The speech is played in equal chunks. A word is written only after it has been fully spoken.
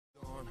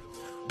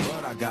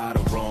I gotta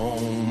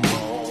roam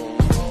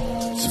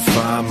to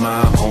find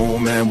my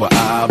home and where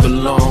I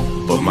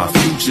belong, but my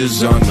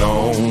future's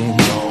unknown,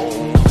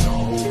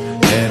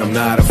 and I'm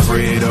not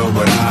afraid of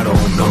what I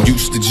don't know. I'm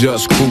used to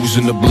just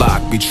cruising the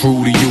block, be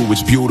true to you,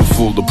 it's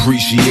beautiful.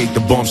 Appreciate the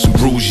bumps and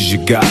bruises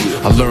you got.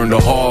 I learned the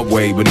hard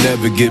way, but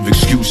never give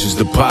excuses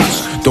to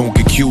pops. Don't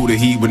get cute or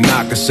he would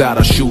knock us out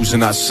our shoes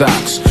and our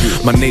socks.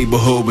 My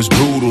neighborhood was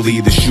brutal,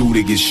 either shoot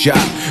or get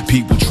shot.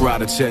 People try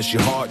to test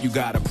your heart, you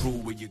gotta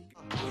prove what you got.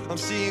 I'm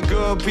seeing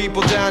good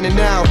people down and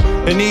out,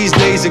 and these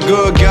days a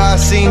good guy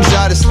seems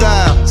out of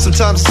style.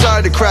 Sometimes it's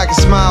hard to crack a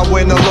smile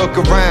when I look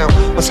around.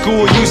 My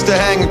school used to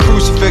hang a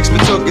crucifix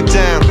but took it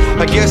down.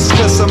 I guess it's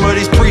cause some of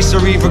these priests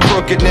are even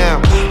crooked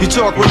now. You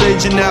talk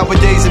religion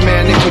nowadays and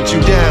man, they put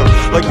you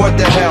down. Like what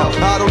the hell,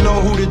 I don't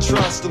know who to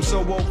trust, I'm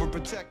so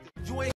overprotected.